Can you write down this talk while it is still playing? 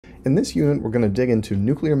In this unit, we're going to dig into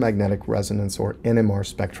nuclear magnetic resonance, or NMR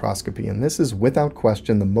spectroscopy, and this is without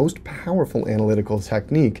question the most powerful analytical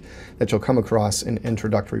technique that you'll come across in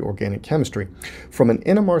introductory organic chemistry. From an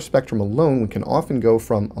NMR spectrum alone, we can often go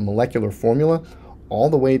from a molecular formula all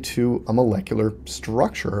the way to a molecular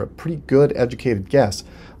structure, a pretty good educated guess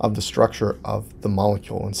of the structure of the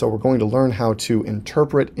molecule. And so we're going to learn how to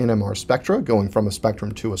interpret NMR spectra, going from a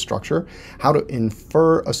spectrum to a structure, how to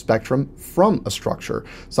infer a spectrum from a structure,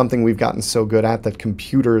 something we've gotten so good at that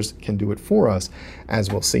computers can do it for us, as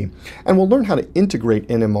we'll see. And we'll learn how to integrate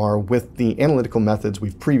NMR with the analytical methods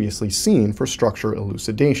we've previously seen for structure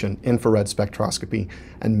elucidation, infrared spectroscopy,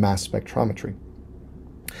 and mass spectrometry.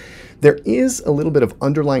 There is a little bit of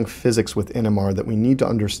underlying physics with NMR that we need to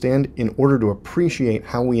understand in order to appreciate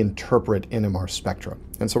how we interpret NMR spectra.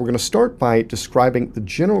 And so we're going to start by describing the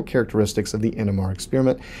general characteristics of the NMR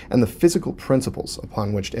experiment and the physical principles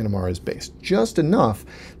upon which NMR is based, just enough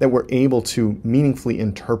that we're able to meaningfully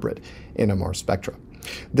interpret NMR spectra.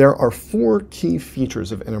 There are four key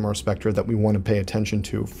features of NMR spectra that we want to pay attention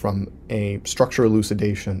to from a structure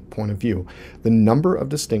elucidation point of view. The number of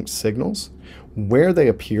distinct signals, where they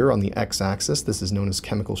appear on the x-axis, this is known as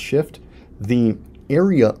chemical shift, the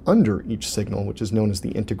area under each signal, which is known as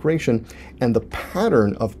the integration, and the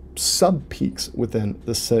pattern of sub-peaks within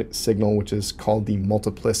the signal, which is called the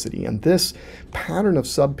multiplicity. And this pattern of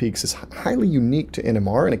sub-peaks is highly unique to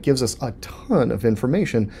NMR, and it gives us a ton of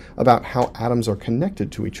information about how atoms are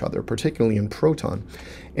connected to each other, particularly in proton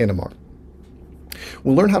NMR.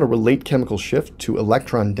 We'll learn how to relate chemical shift to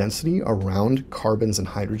electron density around carbons and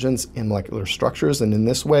hydrogens in molecular structures, and in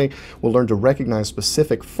this way, we'll learn to recognize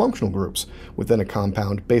specific functional groups within a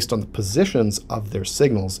compound based on the positions of their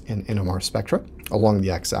signals in NMR spectra along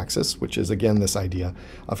the x-axis, which is again this idea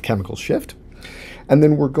of chemical shift. And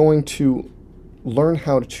then we're going to learn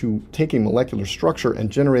how to take a molecular structure and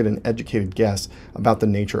generate an educated guess about the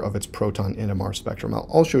nature of its proton NMR spectrum. I'll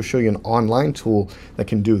also show you an online tool that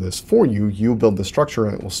can do this for you. You build the structure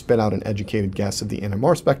and it will spit out an educated guess of the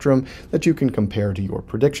NMR spectrum that you can compare to your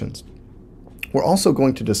predictions. We're also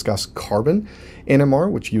going to discuss carbon NMR,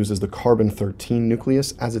 which uses the carbon-13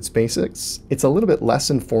 nucleus as its basis. It's a little bit less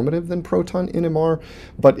informative than proton NMR,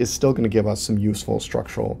 but is still going to give us some useful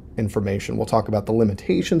structural information. We'll talk about the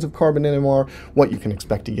limitations of carbon NMR, what you can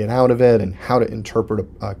expect to get out of it, and how to interpret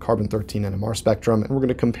a carbon-13 NMR spectrum. And we're going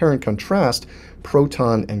to compare and contrast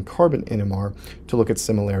proton and carbon NMR to look at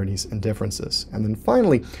similarities and differences. And then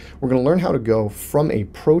finally, we're going to learn how to go from a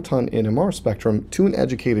proton NMR spectrum to an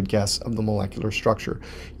educated guess of the molecular structure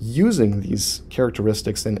using these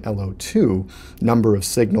characteristics in LO2, number of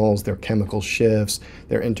signals, their chemical shifts,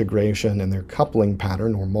 their integration, and their coupling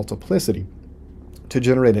pattern or multiplicity, to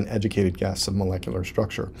generate an educated guess of molecular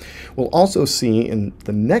structure. We'll also see in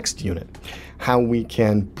the next unit how we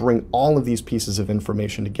can bring all of these pieces of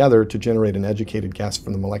information together to generate an educated guess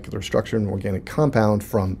from the molecular structure of an organic compound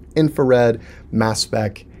from infrared, mass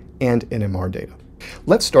spec, and NMR data.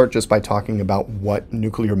 Let's start just by talking about what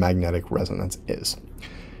nuclear magnetic resonance is.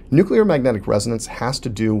 Nuclear magnetic resonance has to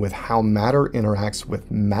do with how matter interacts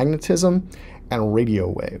with magnetism and radio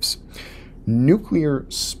waves. Nuclear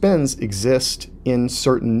spins exist in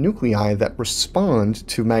certain nuclei that respond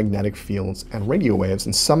to magnetic fields and radio waves,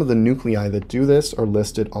 and some of the nuclei that do this are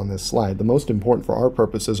listed on this slide. The most important for our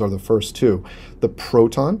purposes are the first two, the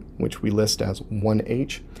proton, which we list as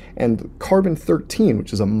 1H, and carbon-13,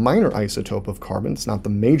 which is a minor isotope of carbon. It's not the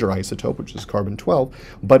major isotope, which is carbon-12,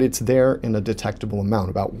 but it's there in a detectable amount,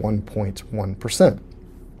 about 1.1%.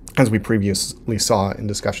 As we previously saw in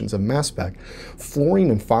discussions of mass spec.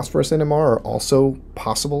 Fluorine and phosphorus NMR are also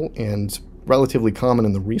possible and relatively common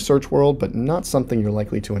in the research world, but not something you're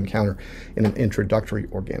likely to encounter in an introductory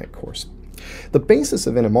organic course. The basis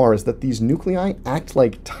of NMR is that these nuclei act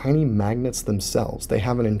like tiny magnets themselves. They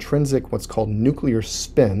have an intrinsic, what's called nuclear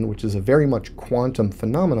spin, which is a very much quantum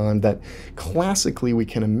phenomenon that classically we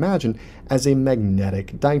can imagine as a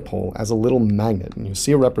magnetic dipole, as a little magnet. And you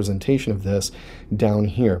see a representation of this down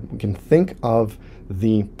here. We can think of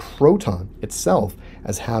the proton itself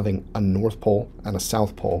as having a north pole and a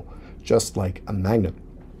south pole, just like a magnet.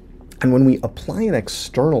 And when we apply an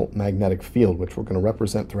external magnetic field, which we're going to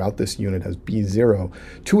represent throughout this unit as B0,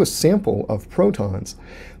 to a sample of protons,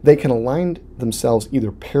 they can align themselves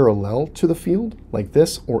either parallel to the field, like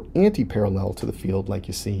this, or anti-parallel to the field, like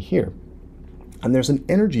you see here. And there's an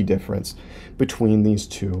energy difference between these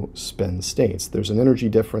two spin states. There's an energy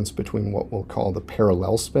difference between what we'll call the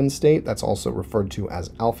parallel spin state, that's also referred to as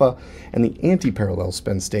alpha, and the anti-parallel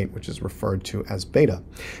spin state, which is referred to as beta.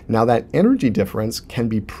 Now that energy difference can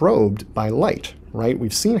be probed by light, right?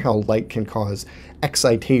 We've seen how light can cause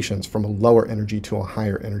excitations from a lower energy to a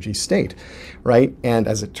higher energy state, right? And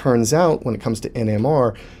as it turns out, when it comes to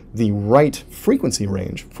NMR, the right frequency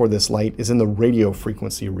range for this light is in the radio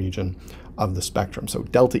frequency region of the spectrum. So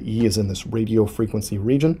delta E is in this radio frequency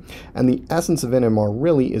region, and the essence of NMR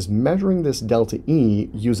really is measuring this delta E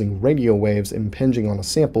using radio waves impinging on a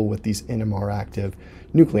sample with these NMR active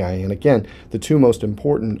nuclei. And again, the two most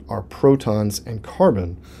important are protons and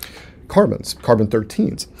carbon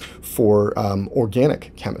 13s for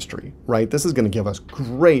organic chemistry, right? This is going to give us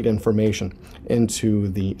great information into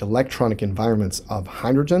the electronic environments of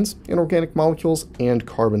hydrogens in organic molecules and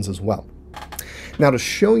carbons as well. Now, to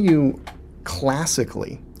show you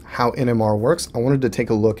classically how NMR works, I wanted to take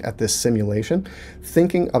a look at this simulation,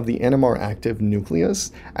 thinking of the NMR active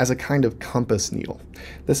nucleus as a kind of compass needle.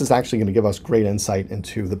 This is actually going to give us great insight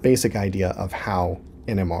into the basic idea of how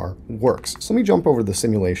NMR works. So let me jump over the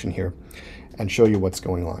simulation here and show you what's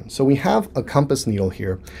going on. So we have a compass needle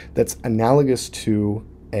here that's analogous to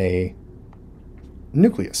a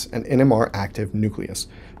nucleus, an NMR active nucleus.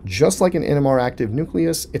 Just like an NMR active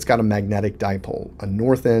nucleus, it's got a magnetic dipole, a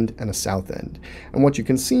north end and a south end. And what you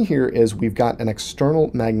can see here is we've got an external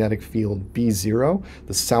magnetic field B0.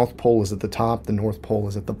 The south pole is at the top, the north pole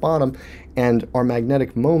is at the bottom, and our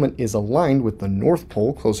magnetic moment is aligned with the north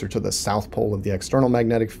pole closer to the south pole of the external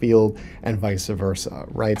magnetic field and vice versa,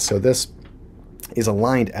 right? So this is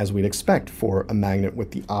aligned as we'd expect for a magnet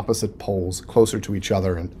with the opposite poles closer to each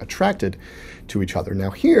other and attracted to each other.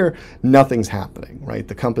 Now here, nothing's happening, right?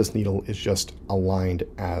 The compass needle is just aligned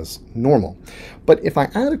as normal. But if I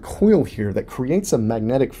add a coil here that creates a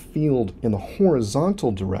magnetic field in the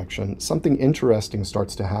horizontal direction, something interesting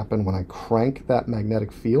starts to happen when I crank that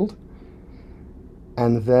magnetic field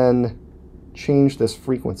and then change this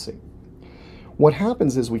frequency. What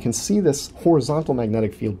happens is we can see this horizontal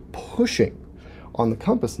magnetic field pushing on the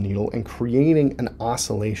compass needle and creating an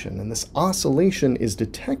oscillation. And this oscillation is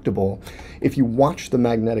detectable if you watch the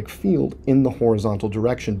magnetic field in the horizontal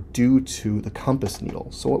direction due to the compass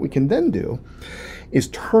needle. So what we can then do is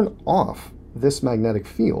turn off this magnetic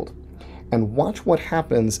field and watch what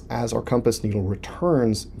happens as our compass needle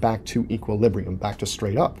returns back to equilibrium, back to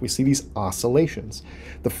straight up. We see these oscillations.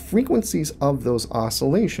 The frequencies of those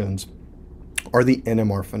oscillations are the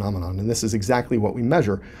NMR phenomenon, and this is exactly what we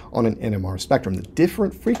measure on an NMR spectrum, the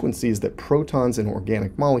different frequencies that protons in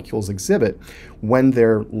organic molecules exhibit when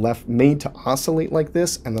they're made to oscillate like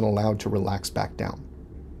this and then allowed to relax back down.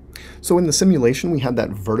 So in the simulation, we had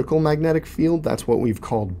that vertical magnetic field. That's what we've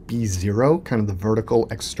called B0, kind of the vertical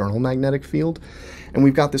external magnetic field. And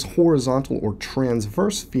we've got this horizontal or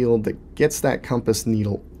transverse field that gets that compass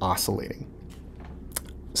needle oscillating.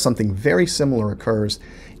 Something very similar occurs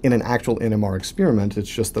in an actual NMR experiment. It's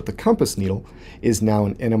just that the compass needle is now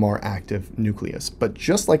an NMR active nucleus. But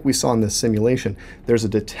just like we saw in this simulation, there's a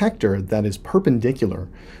detector that is perpendicular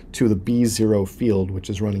to the B0 field, which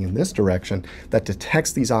is running in this direction, that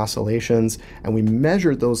detects these oscillations, and we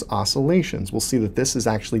measured those oscillations. We'll see that this is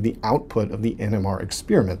actually the output of the NMR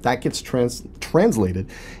experiment. That gets translated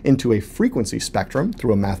into a frequency spectrum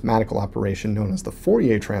through a mathematical operation known as the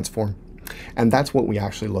Fourier transform. And that's what we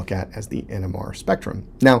actually look at as the NMR spectrum.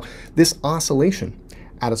 Now, this oscillation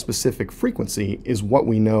at a specific frequency is what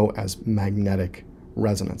we know as magnetic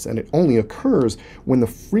resonance. And it only occurs when the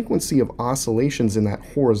frequency of oscillations in that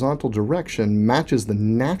horizontal direction matches the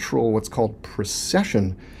natural, what's called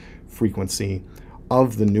precession frequency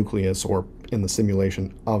of the nucleus, or in the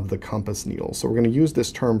simulation of the compass needle. So we're going to use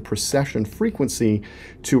this term precession frequency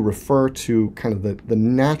to refer to kind of the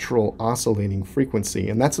natural oscillating frequency,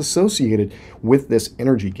 and that's associated with this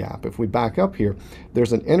energy gap. If we back up here,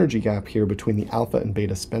 there's an energy gap here between the alpha and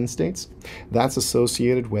beta spin states. That's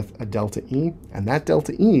associated with a delta E, and that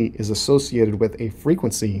delta E is associated with a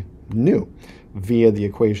frequency nu via the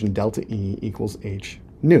equation delta E equals h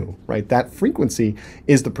nu, right? That frequency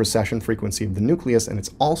is the precession frequency of the nucleus, and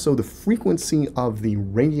it's also the frequency of the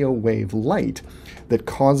radio wave light that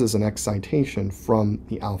causes an excitation from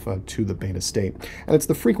the alpha to the beta state. And it's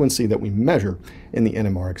the frequency that we measure in the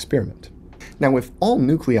NMR experiment. Now, if all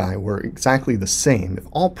nuclei were exactly the same, if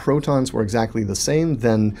all protons were exactly the same,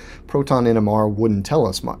 then proton NMR wouldn't tell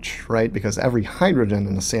us much, right? Because every hydrogen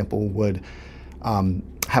in a sample would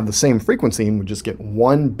have the same frequency and would just get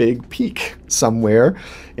one big peak somewhere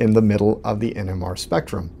in the middle of the NMR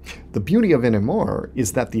spectrum. The beauty of NMR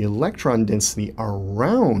is that the electron density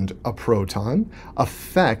around a proton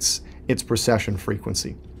affects its precession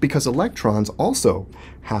frequency, because electrons also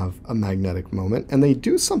have a magnetic moment, and they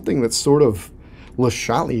do something that's sort of Le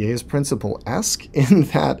Chatelier's principle-esque in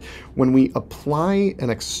that when we apply an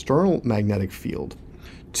external magnetic field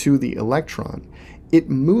to the electron, it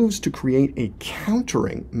moves to create a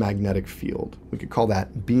countering magnetic field. We could call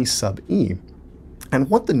that B sub E. And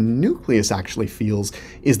what the nucleus actually feels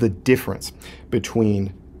is the difference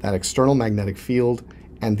between that external magnetic field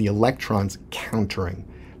and the electron's countering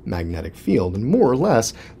magnetic field. And more or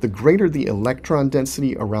less, the greater the electron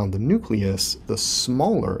density around the nucleus, the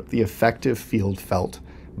smaller the effective field felt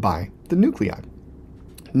by the nuclei.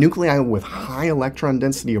 Nuclei with high electron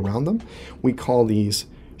density around them, we call these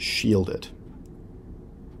shielded.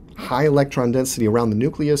 High electron density around the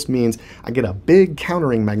nucleus means I get a big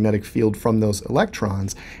countering magnetic field from those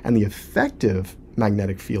electrons, and the effective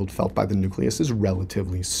magnetic field felt by the nucleus is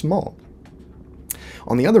relatively small.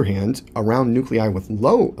 On the other hand, around nuclei with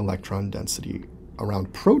low electron density,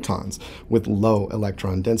 around protons with low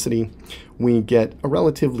electron density, we get a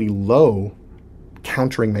relatively low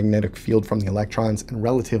countering magnetic field from the electrons and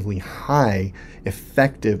relatively high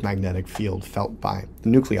effective magnetic field felt by the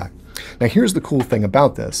nuclei. Now here's the cool thing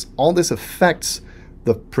about this. All this affects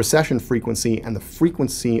the precession frequency and the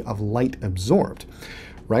frequency of light absorbed,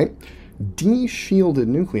 right? De-shielded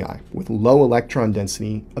nuclei with low electron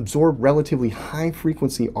density absorb relatively high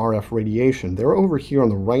frequency RF radiation. They're over here on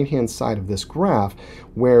the right-hand side of this graph,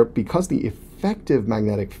 where because the effective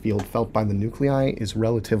magnetic field felt by the nuclei is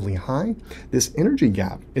relatively high, this energy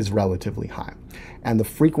gap is relatively high, and the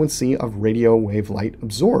frequency of radio wave light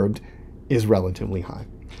absorbed is relatively high.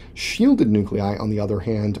 Shielded nuclei, on the other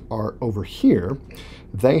hand, are over here.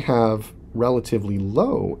 They have relatively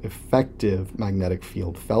low effective magnetic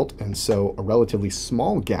field felt, and so a relatively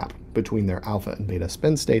small gap between their alpha and beta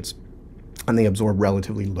spin states, and they absorb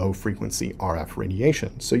relatively low frequency RF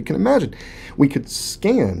radiation. So you can imagine we could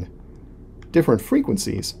scan different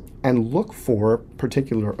frequencies and look for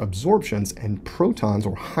particular absorptions and protons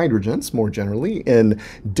or hydrogens more generally in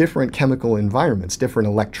different chemical environments. Different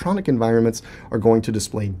electronic environments are going to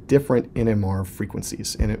display different NMR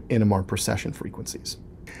frequencies, NMR precession frequencies.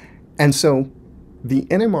 And so the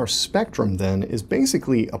NMR spectrum then is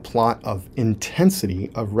basically a plot of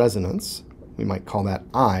intensity of resonance, we might call that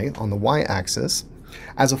I on the y-axis,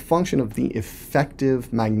 as a function of the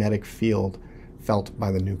effective magnetic field felt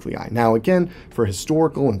by the nuclei. Now again, for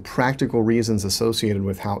historical and practical reasons associated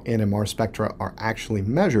with how NMR spectra are actually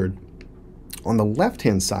measured, on the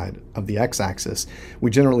left-hand side of the x-axis, we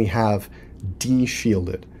generally have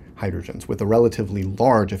de-shielded hydrogens with a relatively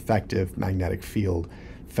large effective magnetic field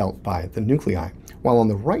felt by the nuclei, while on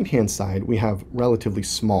the right-hand side we have relatively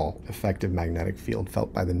small effective magnetic field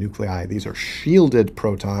felt by the nuclei. These are shielded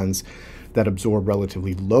protons that absorb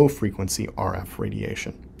relatively low frequency RF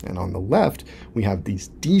radiation. And on the left, we have these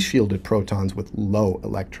de-shielded protons with low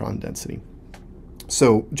electron density.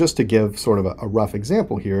 So just to give sort of a rough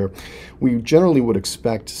example here, we generally would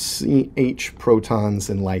expect CH protons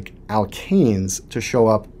in like alkanes to show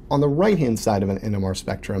up on the right-hand side of an NMR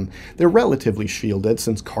spectrum. They're relatively shielded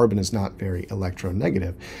since carbon is not very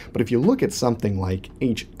electronegative. But if you look at something like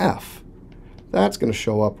HF, that's going to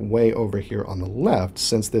show up way over here on the left,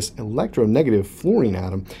 since this electronegative fluorine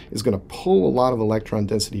atom is going to pull a lot of electron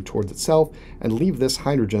density towards itself and leave this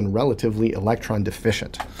hydrogen relatively electron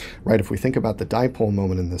deficient, right? If we think about the dipole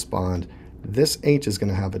moment in this bond, this H is going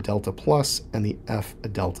to have a delta plus and the F a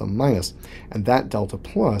delta minus, and that delta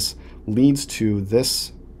plus leads to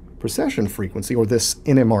this precession frequency, or this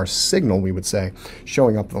NMR signal, we would say,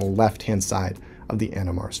 showing up on the left-hand side of the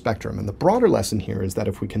NMR spectrum. And the broader lesson here is that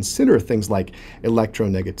if we consider things like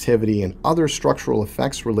electronegativity and other structural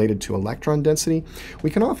effects related to electron density, we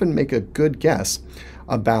can often make a good guess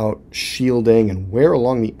about shielding and where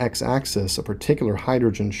along the x-axis a particular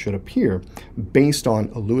hydrogen should appear based on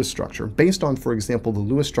a Lewis structure, based on, for example, the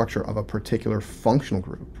Lewis structure of a particular functional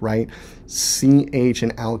group, right? CH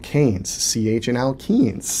and alkanes, CH and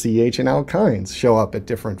alkenes, CH and alkynes show up at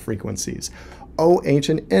different frequencies. OH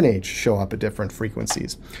and NH show up at different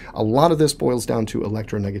frequencies. A lot of this boils down to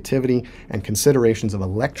electronegativity and considerations of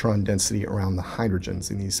electron density around the hydrogens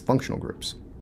in these functional groups.